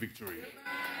abiding victory.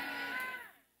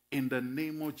 In the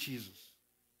name of Jesus.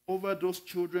 Over those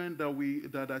children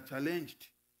that are challenged,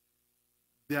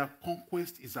 their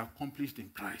conquest is accomplished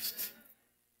in Christ.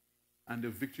 And the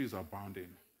victory is abounding.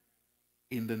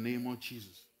 In the name of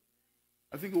Jesus.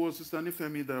 I think it was Sister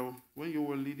Nifemi that when you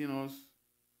were leading us,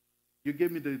 you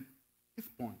gave me the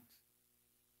fifth point,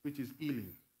 which is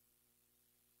healing.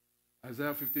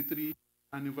 Isaiah 53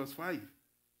 and in verse 5.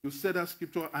 You said that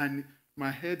scripture and my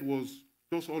head was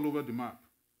just all over the map.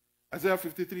 Isaiah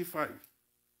 53, 5.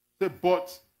 Said,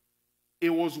 but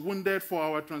it was wounded for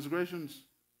our transgressions.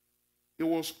 It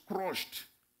was crushed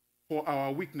for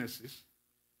our weaknesses.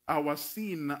 Our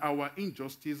sin, our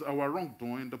injustice, our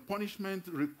wrongdoing, the punishment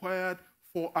required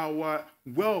for our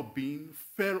well-being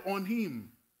fell on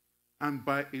him. And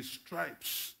by his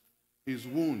stripes, his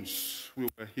wounds, we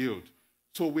were healed.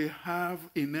 So we have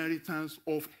inheritance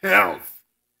of health.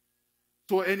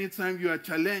 So anytime you are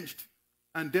challenged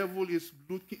and devil is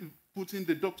putting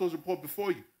the doctor's report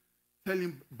before you, tell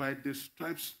him by the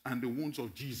stripes and the wounds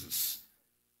of Jesus,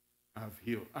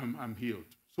 I'm healed.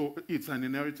 So it's an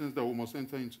inheritance that we must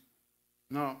enter into.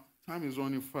 Now, time is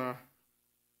running faster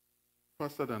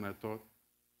than I thought.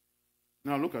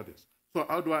 Now look at this. So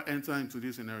how do I enter into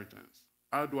this inheritance?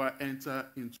 How do I enter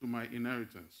into my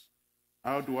inheritance?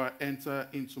 How do I enter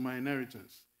into my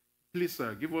inheritance? Please,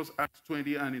 sir, give us Acts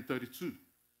 20 and in 32.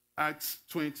 Acts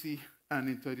 20 and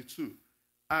in 32.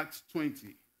 Acts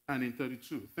 20 and in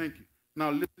 32. Thank you.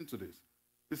 Now listen to this.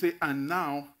 They say, and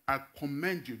now I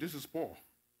commend you. This is Paul.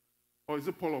 Or is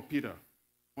it Paul or Peter?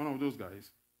 One of those guys.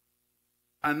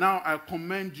 And now I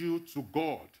commend you to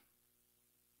God.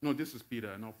 No, this is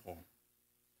Peter, not Paul.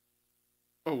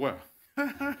 Oh, well.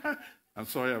 I'm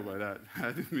sorry about that.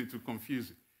 I didn't mean to confuse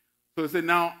you. So it said,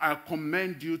 now I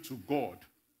commend you to God,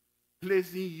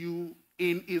 placing you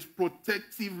in his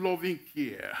protective, loving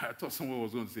care. I thought someone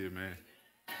was going to say, man.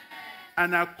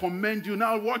 And I commend you,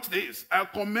 now watch this. I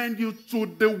commend you to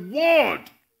the word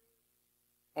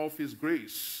of his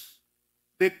grace,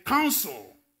 the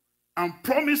counsel and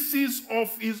promises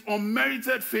of his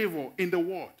unmerited favor in the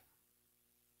word.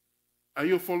 Are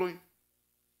you following?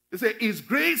 They say his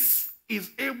grace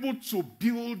is able to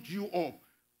build you up.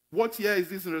 What year is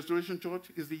this in Restoration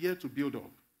Church? Is the year to build up.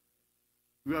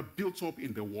 We are built up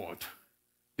in the word.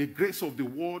 The grace of the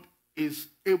word is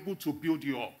able to build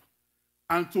you up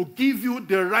and to give you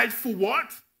the rightful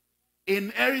what?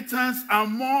 Inheritance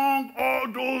among all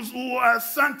those who are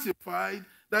sanctified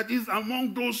that is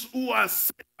among those who are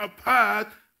set apart,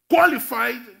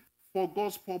 qualified for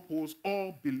God's purpose,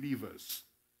 all believers.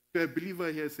 If you're a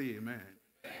believer here, say amen.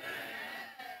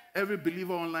 Every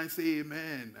believer online, say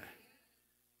amen.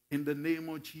 In the name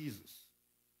of Jesus.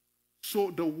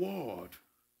 So the word,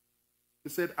 he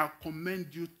said, I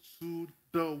commend you to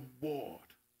the word.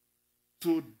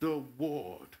 To the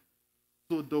word.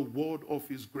 To the word of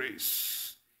his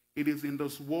grace. It is in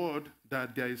this word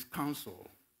that there is counsel.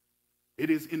 It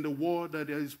is in the word that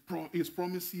there is his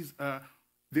promises are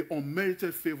the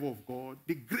unmerited favor of God,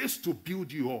 the grace to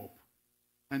build you up,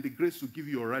 and the grace to give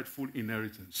you a rightful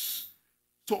inheritance.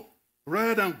 So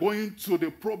rather than going to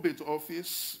the probate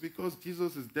office, because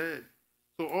Jesus is dead,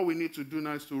 so all we need to do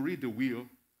now is to read the will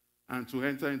and to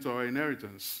enter into our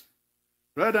inheritance.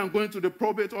 Rather than going to the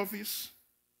probate office,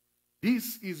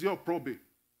 this is your probate.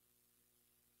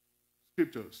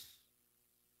 Scriptures.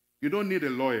 You don't need a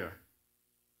lawyer.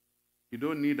 You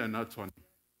don't need an attorney.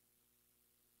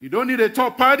 You don't need a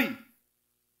third party.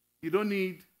 You don't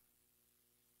need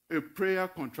a prayer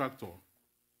contractor.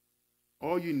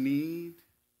 All you need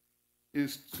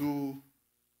is to,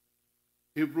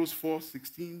 Hebrews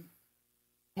 4:16,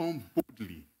 come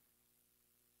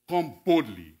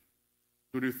boldly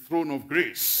to the throne of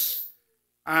grace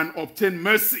and obtain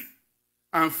mercy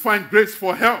and find grace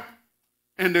for help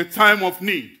in the time of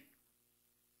need.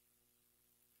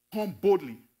 Come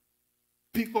boldly.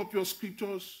 Pick up your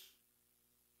scriptures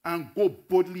and go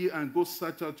boldly and go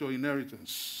search out your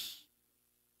inheritance.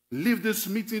 Leave this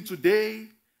meeting today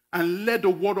and let the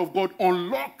word of God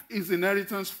unlock his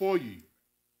inheritance for you.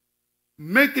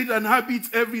 Make it an habit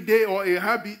every day, or a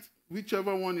habit,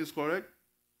 whichever one is correct.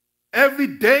 Every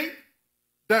day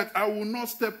that I will not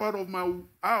step out of my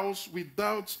house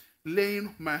without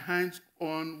laying my hands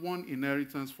on one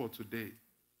inheritance for today.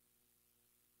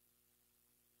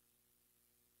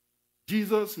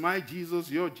 Jesus, my Jesus,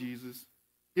 your Jesus.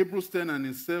 Hebrews 10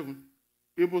 and 7.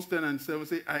 Hebrews 10 and 7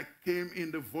 say, I came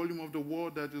in the volume of the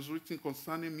word that is written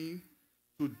concerning me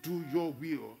to do your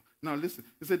will. Now listen,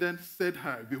 he said, then said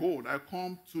I, behold, I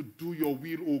come to do your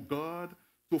will, O God,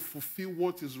 to fulfill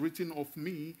what is written of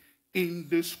me in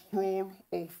the scroll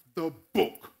of the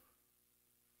book.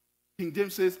 King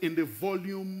James says, in the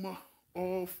volume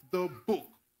of the book.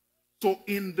 So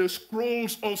in the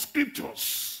scrolls of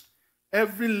scriptures,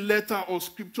 every letter of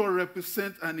scripture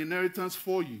represents an inheritance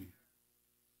for you.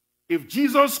 If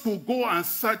Jesus could go and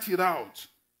search it out,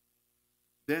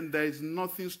 then there is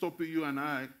nothing stopping you and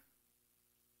I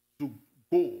to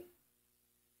go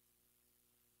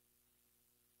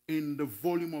in the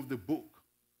volume of the book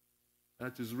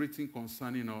that is written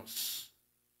concerning us,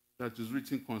 that is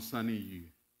written concerning you,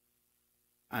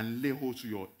 and lay hold to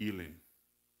your healing.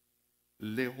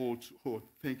 Lay hold to, oh,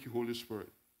 thank you, Holy Spirit.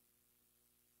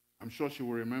 I'm sure she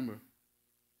will remember.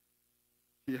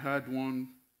 She had one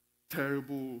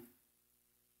terrible,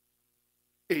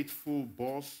 hateful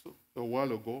boss a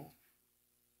while ago,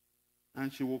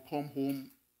 and she will come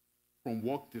home from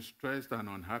work distressed and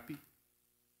unhappy.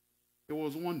 There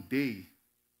was one day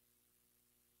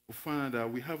we found out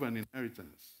that we have an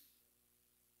inheritance.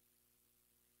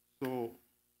 So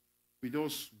we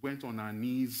just went on our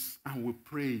knees and we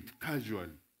prayed casually.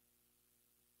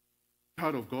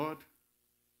 Child of God,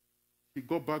 he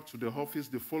got back to the office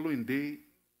the following day.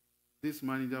 This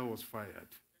manager was fired.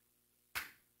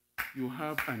 You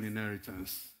have an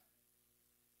inheritance.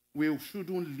 We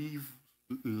shouldn't live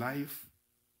life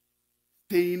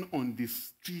staying on the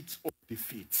streets of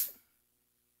defeat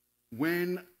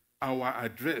when our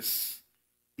address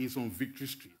is on Victory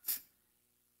Street.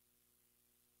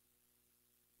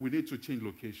 We need to change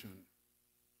location.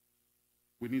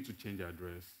 We need to change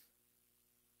address.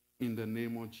 In the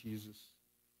name of Jesus.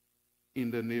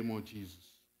 In the name of Jesus.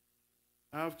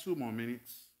 I have 2 more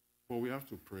minutes, but we have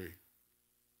to pray.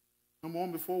 Number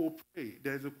one, before we pray,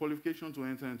 there is a qualification to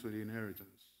enter into the inheritance.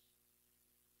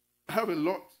 I have a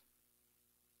lot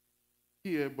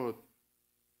here, but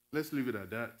let's leave it at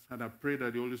that. And I pray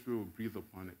that the Holy Spirit will breathe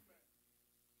upon it.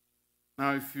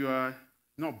 Now, if you are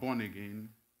not born again,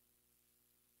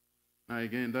 now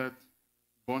again, that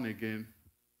born again,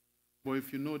 but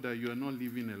if you know that you are not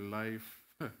living a life,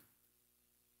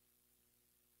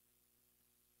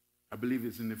 I believe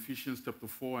it's in Ephesians chapter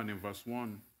 4 and in verse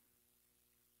 1,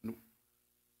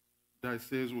 that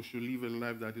says we should live a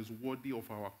life that is worthy of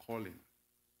our calling.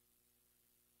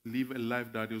 Live a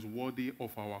life that is worthy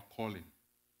of our calling.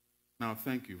 Now,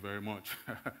 thank you very much.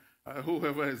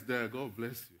 Whoever is there, God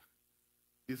bless you.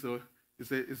 It's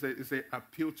a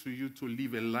appeal to you to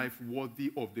live a life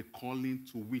worthy of the calling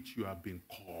to which you have been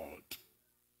called.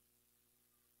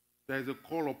 There is a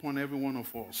call upon every one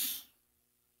of us.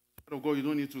 of God, you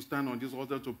don't need to stand on this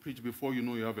altar to preach before you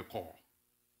know you have a call.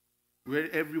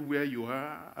 Everywhere you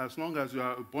are, as long as you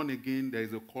are born again, there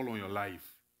is a call on your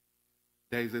life.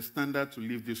 There is a standard to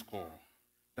live this call.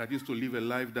 That is to live a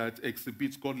life that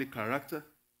exhibits godly character,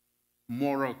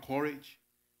 moral courage,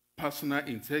 personal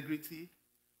integrity,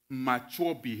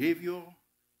 mature behavior,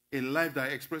 a life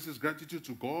that expresses gratitude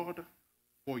to God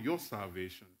for your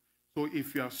salvation. So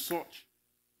if you are such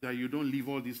that you don't live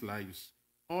all these lives,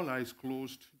 all eyes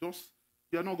closed,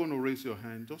 you're not going to raise your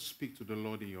hand. Just speak to the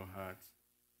Lord in your heart.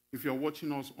 If you're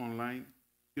watching us online,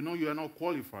 you know you are not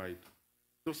qualified.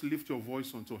 Just lift your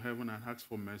voice unto heaven and ask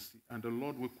for mercy, and the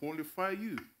Lord will qualify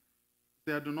you.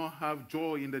 Say, I do not have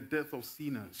joy in the death of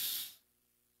sinners.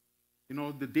 You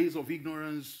know, the days of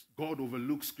ignorance, God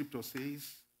overlooks, Scripture says,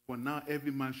 but now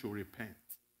every man shall repent.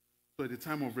 So at the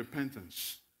time of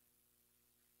repentance,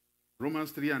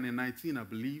 Romans 3 and 19, I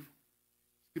believe,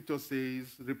 Scripture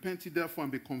says, repent ye therefore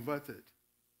and be converted.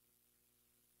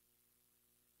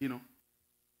 You know.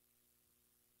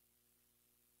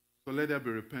 So let there be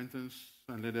repentance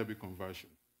and let there be conversion.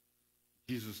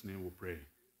 In Jesus' name we pray.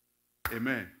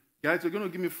 Amen. Guys, you're going to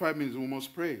give me 5 minutes. We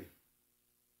must pray.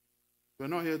 We're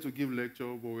not here to give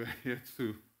lecture, but we're here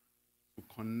to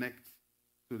connect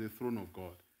to the throne of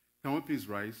God. Can we please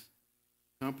rise?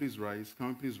 Can we please rise? Can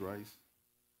we please rise?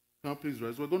 Can we please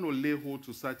rise? We're going to lay hold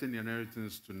to certain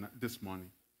inheritance this morning.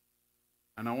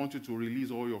 And I want you to release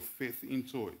all your faith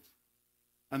into it.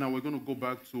 And now we're going to go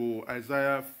back to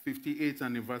Isaiah 58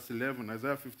 and verse 11.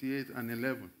 Isaiah 58 and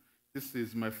 11. This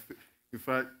is my, in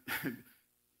fact,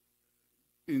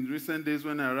 in recent days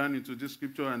when I ran into this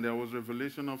scripture and there was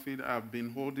revelation of it, I've been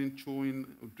holding, chewing,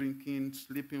 drinking,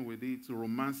 sleeping with it,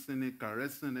 romancing it,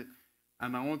 caressing it.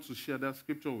 And I want to share that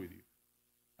scripture with you.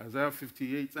 Isaiah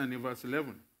 58 and verse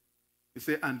 11. It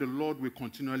says, and the Lord will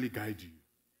continually guide you.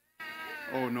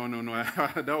 Oh, no.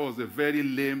 That was a very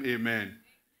lame amen.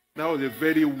 That was a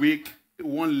very weak,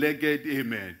 one-legged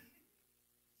amen.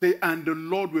 Say, and the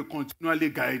Lord will continually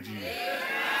guide you.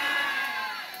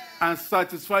 And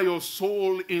satisfy your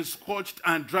soul in scorched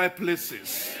and dry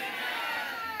places.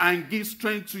 And give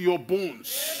strength to your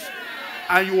bones.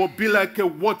 And you will be like a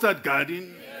watered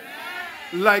garden.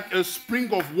 Like a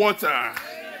spring of water,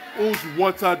 whose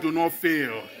water do not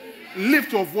fail.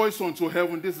 Lift your voice unto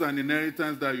heaven. This is an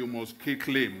inheritance that you must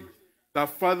claim. That,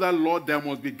 Father, Lord, there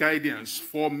must be guidance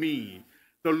for me.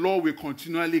 The Lord will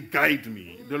continually guide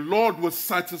me. The Lord will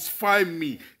satisfy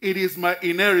me. It is my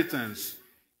inheritance.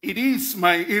 It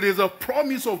is a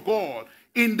promise of God.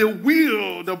 In the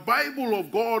will, the Bible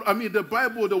of God, the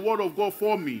Bible, the word of God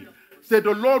for me. Say,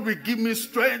 the Lord will give me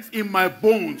strength in my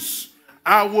bones.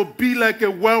 I will be like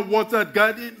a well-watered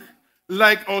garden,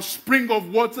 like a spring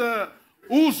of water,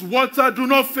 whose water do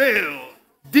not fail.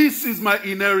 This is my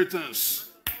inheritance.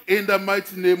 In the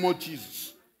mighty name of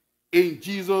Jesus. In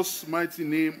Jesus' mighty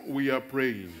name we are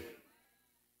praying.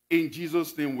 In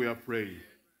Jesus' name we are praying.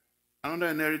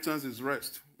 Another inheritance is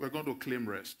rest. We're going to claim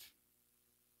rest.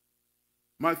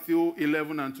 Matthew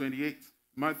 11 and 28.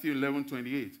 Matthew 11,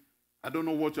 28. I don't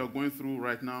know what you're going through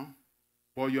right now,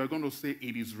 but you are going to say,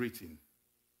 it is written.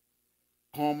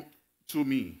 Come to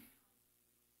me,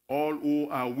 all who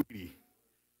are weary.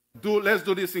 Let's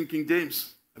do this in King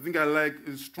James. I think I like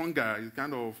it's stronger. It's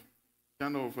kind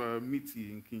of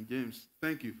meaty in King James.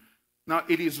 Thank you. Now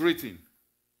it is written,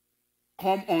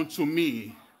 come unto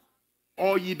me,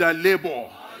 all ye that labor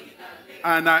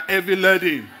and are heavy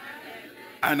laden,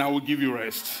 and I will give you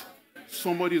rest.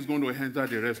 Somebody is going to enter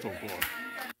the rest of God.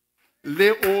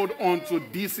 Lay hold onto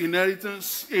this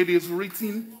inheritance. It is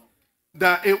written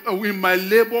that in my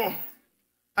labor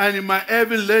and in my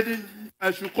heavy laden,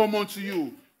 I shall come unto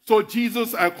you. So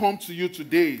Jesus, I come to you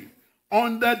today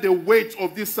under the weight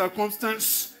of this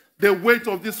circumstance, the weight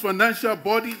of this financial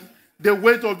burden, the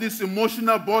weight of this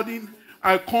emotional burden.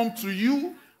 I come to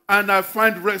you and I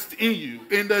find rest in you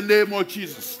in the name of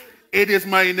Jesus. It is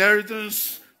my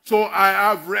inheritance, so I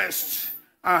have rest.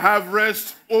 I have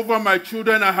rest over my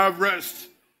children. I have rest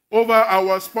over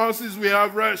our spouses. We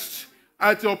have rest.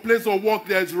 At your place of work,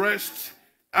 there is rest.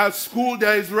 At school,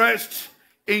 there is rest.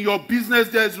 In your business,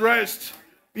 there is rest.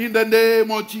 In the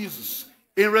name of Jesus.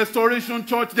 In Restoration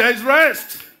Church, there is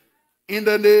rest. In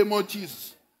the name of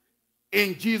Jesus.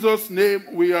 In Jesus' name,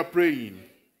 we are praying.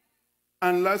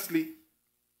 And lastly,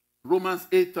 Romans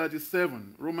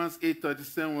 8:37. Romans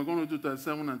 8:37. We're going to do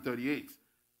 37 and 38.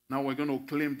 Now we're going to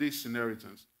claim this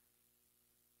inheritance.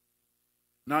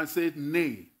 Now it says,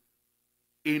 nay,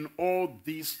 in all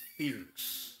these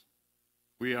things,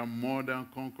 we are more than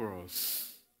conquerors.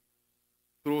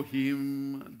 Through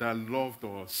him that loved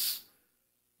us.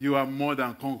 You are more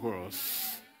than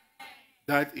conquerors.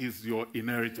 That is your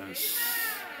inheritance.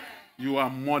 You are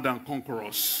more than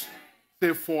conquerors.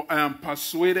 Say, for I am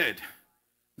persuaded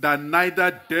that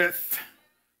neither death,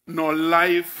 nor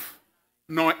life,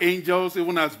 nor angels,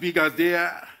 even as big as they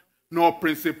are, nor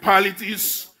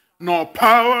principalities, nor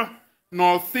power,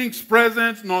 nor things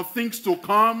present, nor things to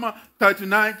come.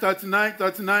 39, 39,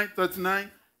 39,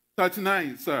 39,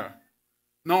 39, sir.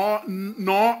 Nor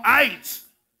height,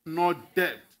 nor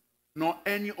depth, nor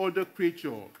any other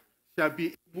creature shall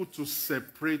be able to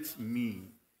separate me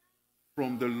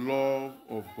from the love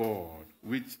of God,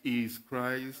 which is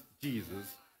Christ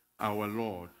Jesus our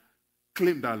Lord.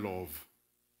 Claim that love.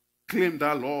 Claim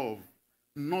that love.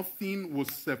 Nothing will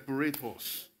separate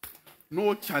us.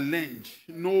 No challenge,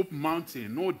 no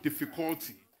mountain, no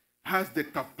difficulty has the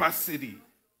capacity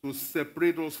to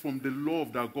separate us from the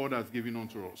love that God has given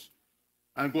unto us.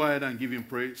 And go ahead and give him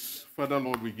praise. Father,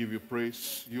 Lord, we give you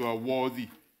praise. You are worthy.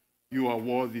 You are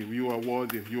worthy. You are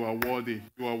worthy. You are worthy.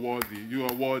 You are worthy. You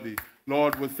are worthy.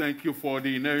 Lord, we thank you for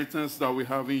the inheritance that we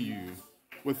have in you.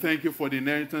 We thank you for the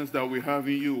inheritance that we have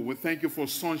in you. We thank you for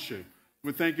sonship.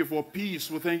 We thank you for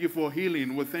peace. We thank you for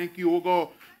healing. We thank you, oh God.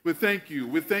 We thank you.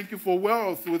 We thank you for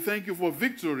wealth. We thank you for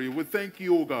victory. We thank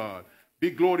you, oh God. Be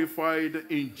glorified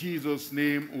in Jesus'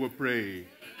 name we pray.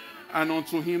 And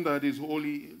unto him that is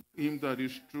holy, him that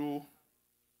is true,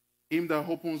 him that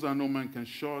opens and no man can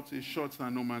shut, he shuts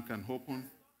and no man can open.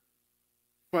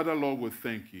 Father, Lord, we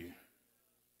thank you.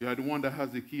 You are the one that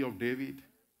has the key of David.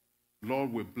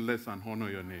 Lord, we bless and honor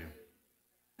your name.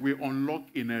 We unlock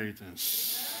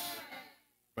inheritance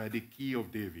by the key of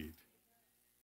David.